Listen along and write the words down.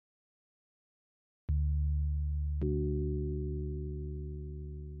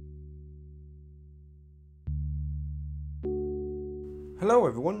Hello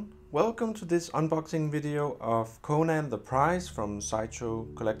everyone, welcome to this unboxing video of Conan the Prize from Sideshow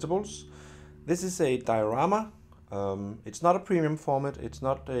Collectibles. This is a diorama. It's not a premium format, it's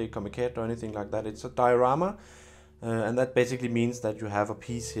not a comiket or anything like that, it's a diorama. And that basically means that you have a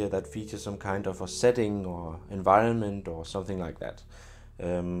piece here that features some kind of a setting or environment or something like that.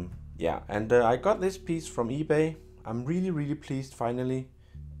 I got this piece from eBay. I'm really pleased finally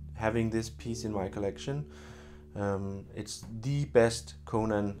having this piece in my collection. It's the best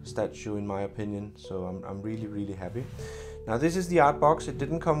Conan statue in my opinion, so I'm really happy. Now this is the art box. It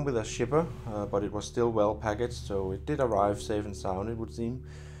didn't come with a shipper, but it was still well packaged, so it did arrive safe and sound, it would seem.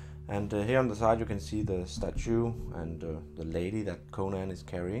 And here on the side you can see the statue and the lady that Conan is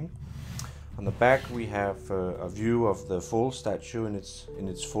carrying. On the back we have a view of the full statue in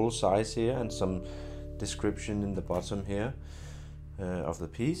its full size here, and some description in the bottom here of the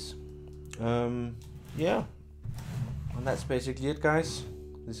piece. And that's basically it, guys.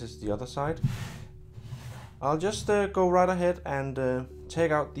 This is the other side. I'll just go right ahead and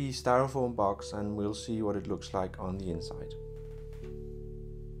take out the styrofoam box and we'll see what it looks like on the inside.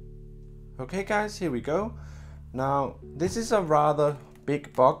 Okay guys, here we go. Now this is a rather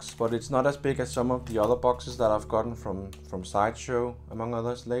big box, but it's not as big as some of the other boxes that I've gotten from Sideshow, among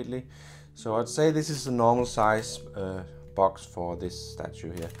others, lately. So I'd say this is a normal size box for this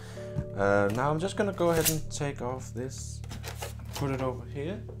statue here. Now I'm just gonna go ahead and take off this, put it over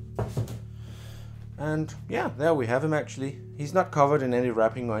here, and yeah, there we have him. Actually, he's not covered in any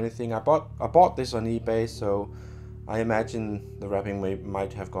wrapping or anything. I bought this on eBay, so I imagine the wrapping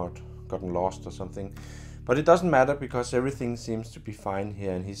might have gotten lost or something, but it doesn't matter because everything seems to be fine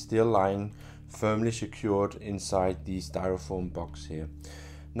here, and he's still lying firmly secured inside the styrofoam box here.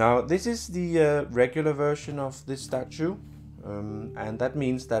 Now this is the regular version of this statue, and that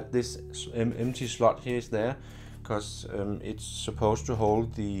means that this empty slot here is there because it's supposed to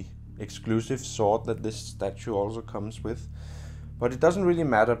hold the exclusive sword that this statue also comes with. But it doesn't really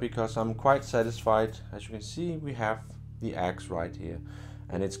matter because I'm quite satisfied. As you can see, we have the axe right here,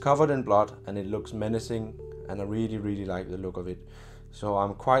 and it's covered in blood and it looks menacing, and I really like the look of it. So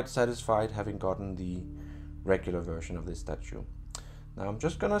I'm quite satisfied having gotten the regular version of this statue. Now I'm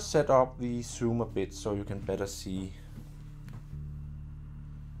just gonna set up the zoom a bit so you can better see.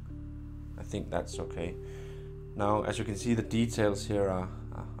 I think that's okay. Now as you can see, the details here are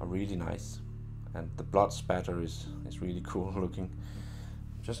really nice, and the blood spatter is really cool looking.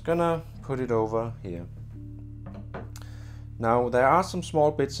 Just gonna put it over here. Now there are some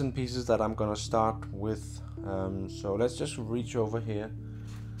small bits and pieces that I'm gonna start with, so let's just reach over here.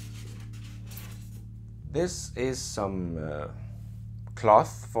 This is some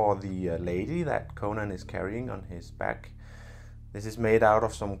cloth for the lady that Conan is carrying on his back. This is made out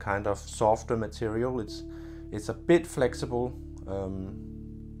of some kind of softer material. It's a bit flexible,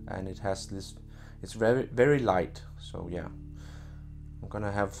 and it has this. It's very light. So yeah, I'm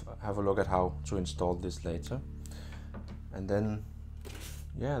gonna have a look at how to install this later. And then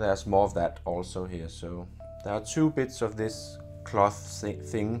yeah, there's more of that also here. So there are two bits of this cloth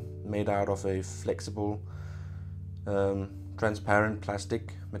thing made out of a flexible transparent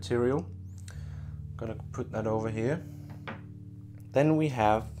plastic material. I'm gonna put that over here. Then we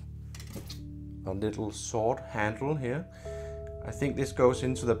have a little sword handle here. I think this goes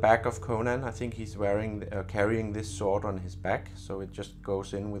into the back of Conan. I think he's carrying this sword on his back, so it just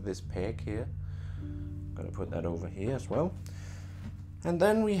goes in with this peg here. I'm gonna put that over here as well. And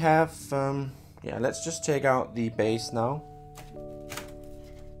then we have let's just take out the base now.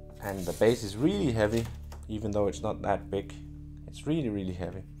 And the base is really heavy, even though it's not that big. It's really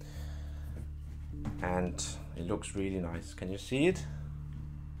heavy, and it looks really nice. Can you see it?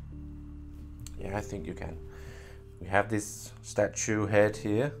 Yeah, I think you can. We have this statue head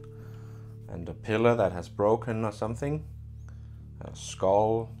here, and a pillar that has broken or something, a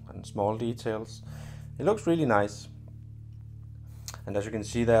skull and small details. It looks really nice. And as you can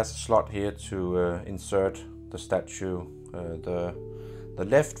see, there's a slot here to insert the statue, the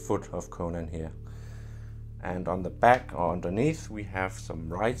left foot of Conan here. And on the back or underneath we have some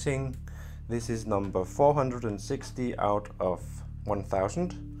writing. This is number 460 out of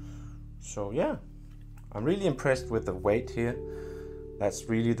 1000. So yeah, I'm really impressed with the weight here. That's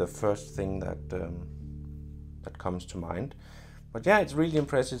really the first thing that comes to mind. But yeah, it's really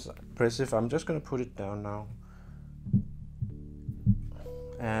impressive. I'm just gonna put it down now.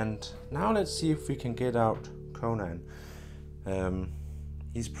 And now let's see if we can get out Conan.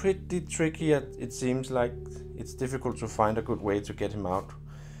 He's pretty tricky. It seems like it's difficult to find a good way to get him out.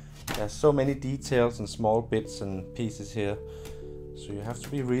 There's so many details and small bits and pieces here, so you have to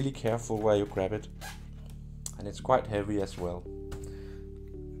be really careful where you grab it. And it's quite heavy as well.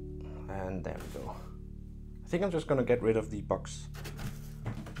 And there we go. I think I'm just gonna get rid of the box.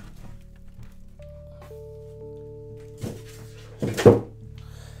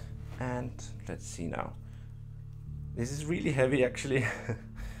 And let's see now. This is really heavy actually.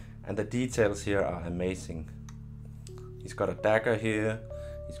 And the details here are amazing. He's got a dagger here.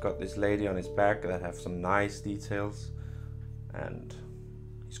 He's got this lady on his back that have some nice details. And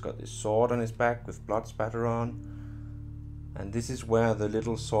he's got this sword on his back with blood spatter on. And this is where the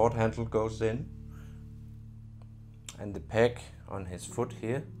little sword handle goes in. And the peg on his foot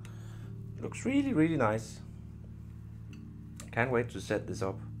here looks really, really nice. Can't wait to set this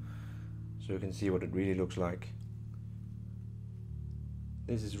up so you can see what it really looks like.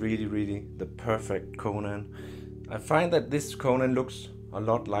 This is really, really the perfect Conan. I find that this Conan looks a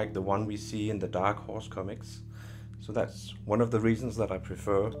lot like the one we see in the Dark Horse comics. So that's one of the reasons that I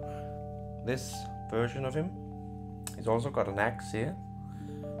prefer this version of him. He's also got an axe here.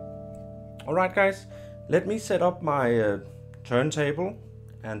 Alright guys, let me set up my turntable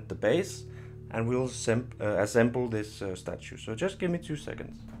and the base, and we'll assemble this statue. So just give me 2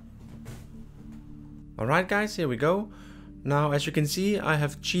 seconds. Alright guys, here we go. Now as you can see, I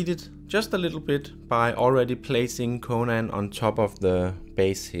have cheated just a little bit by already placing Conan on top of the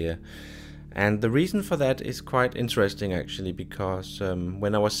base here. And the reason for that is quite interesting actually, because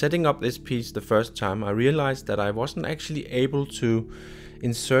when I was setting up this piece the first time, I realized that I wasn't actually able to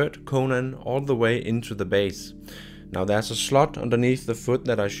insert Conan all the way into the base. Now there's a slot underneath the foot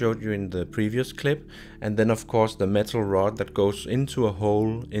that I showed you in the previous clip, and then of course the metal rod that goes into a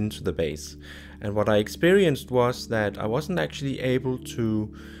hole into the base. And what I experienced was that I wasn't actually able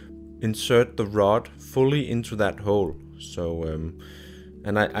to insert the rod fully into that hole. So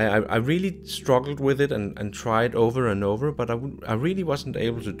and I really struggled with it and tried over and over, but I really wasn't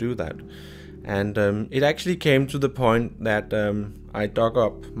able to do that. And it actually came to the point that I dug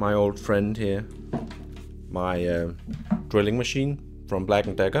up my old friend here, my drilling machine from Black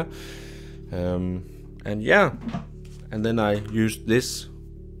 & Decker, and yeah, and then I used this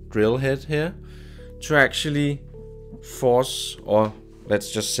drill head here to actually force, or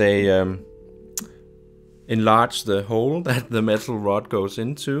let's just say enlarge the hole that the metal rod goes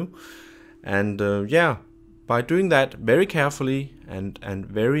into. And yeah, by doing that very carefully and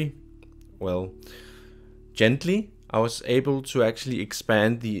very well gently, I was able to actually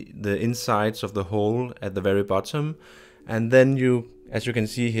expand the insides of the hole at the very bottom. And then as you can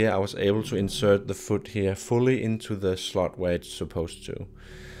see here, I was able to insert the foot here fully into the slot where it's supposed to.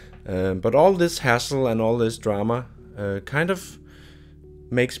 But all this hassle and all this drama kind of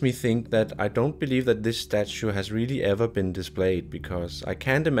makes me think that I don't believe that this statue has really ever been displayed, because I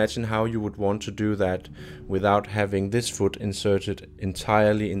can't imagine how you would want to do that without having this foot inserted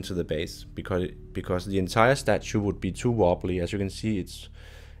entirely into the base, because the entire statue would be too wobbly. As you can see,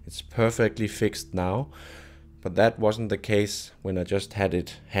 it's perfectly fixed now, but that wasn't the case when I just had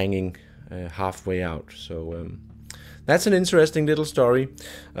it hanging halfway out. So that's an interesting little story.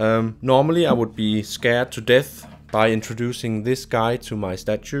 Normally I would be scared to death by introducing this guy to my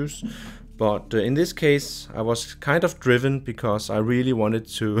statues, but in this case I was kind of driven because I really wanted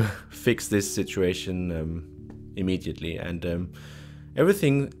to fix this situation immediately, and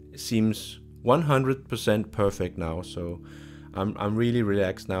everything seems 100% perfect now. So I'm really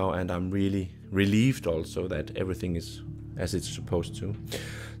relaxed now, and I'm really relieved also that everything is as it's supposed to.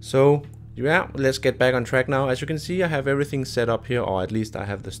 So yeah, let's get back on track now. As you can see, I have everything set up here, or at least I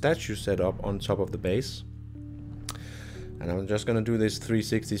have the statue set up on top of the base. And I'm just gonna do this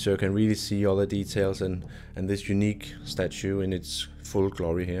 360 so you can really see all the details and this unique statue in its full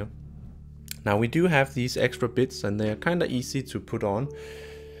glory here. Now we do have these extra bits, and they're kind of easy to put on.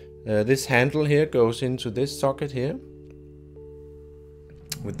 This handle here goes into this socket here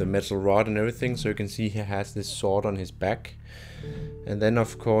with the metal rod and everything, so you can see he has this sword on his back. And then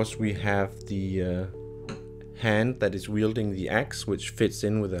of course we have the hand that is wielding the axe, which fits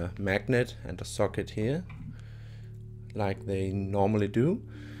in with a magnet and a socket here, like they normally do,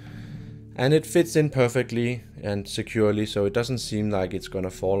 and it fits in perfectly and securely, so it doesn't seem like it's gonna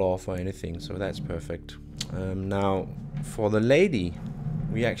fall off or anything, so that's perfect. Now for the lady,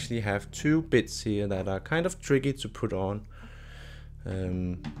 we actually have 2 bits here that are kind of tricky to put on.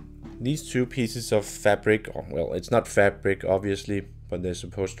 These 2 pieces of fabric, well, it's not fabric obviously, but they're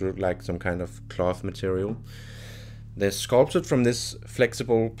supposed to look like some kind of cloth material. They're sculpted from this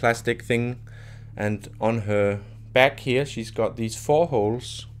flexible plastic thing, and on her back here she's got these 4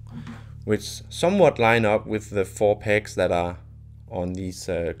 holes which somewhat line up with the 4 pegs that are on these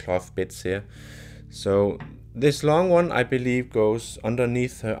cloth bits here. So this long one, I believe, goes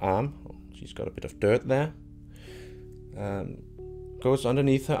underneath her arm. She's got a bit of dirt there. goes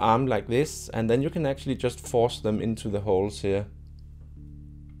underneath her arm like this, and then you can actually just force them into the holes here.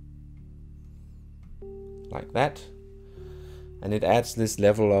 Like that. And it adds this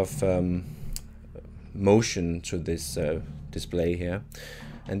level of motion to this display here.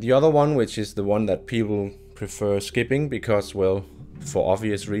 And the other one, which is the one that people prefer skipping because, well, for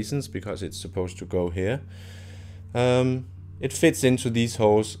obvious reasons, because it's supposed to go here, it fits into these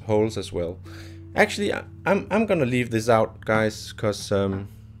holes as well. Actually, I'm gonna leave this out, guys, because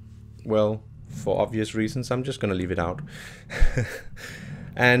well, for obvious reasons, I'm just gonna leave it out.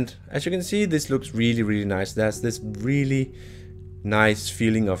 And as you can see, this looks really nice. There's this really nice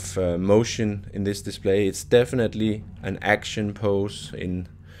feeling of motion in this display. It's definitely an action pose in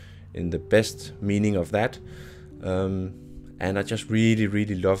the best meaning of that. And I just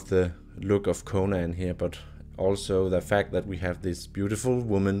really love the look of Conan here, but also the fact that we have this beautiful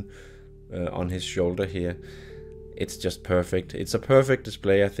woman on his shoulder here. It's just perfect. It's a perfect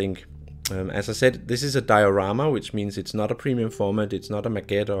display, I think. As I said, this is a diorama, which means it's not a premium format, it's not a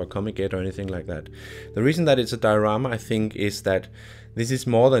MacLeod or a Comic-Gate or anything like that. The reason that it's a diorama, I think, is that this is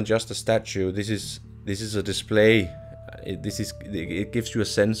more than just a statue. This is a display. It gives you a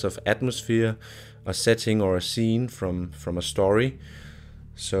sense of atmosphere, a setting or a scene from a story.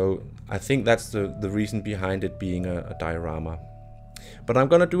 So I think that's the reason behind it being a diorama. But I'm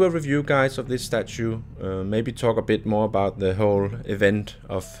gonna do a review, guys, of this statue. Maybe talk a bit more about the whole event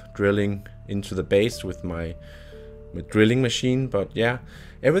of drilling into the base with my drilling machine. But yeah,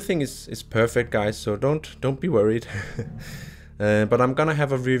 everything is perfect, guys. So don't be worried. But I'm gonna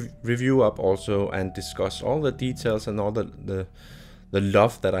have a review up also and discuss all the details and all the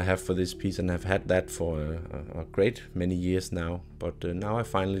love that I have for this piece, and I've had that for a great many years now. But now I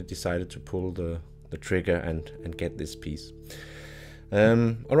finally decided to pull the trigger and get this piece.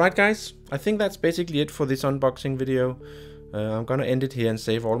 Alright, guys, I think that's basically it for this unboxing video. I'm gonna end it here and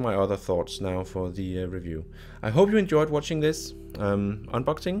save all my other thoughts now for the review. I hope you enjoyed watching this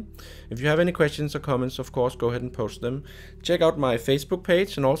unboxing. If you have any questions or comments, of course, go ahead and post them. Check out my Facebook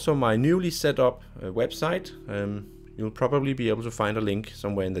page and also my newly set up website. You'll probably be able to find a link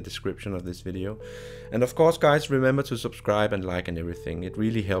somewhere in the description of this video. And of course, guys, remember to subscribe and like and everything. It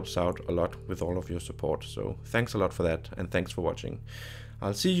really helps out a lot with all of your support. So thanks a lot for that, and thanks for watching.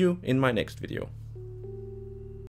 I'll see you in my next video.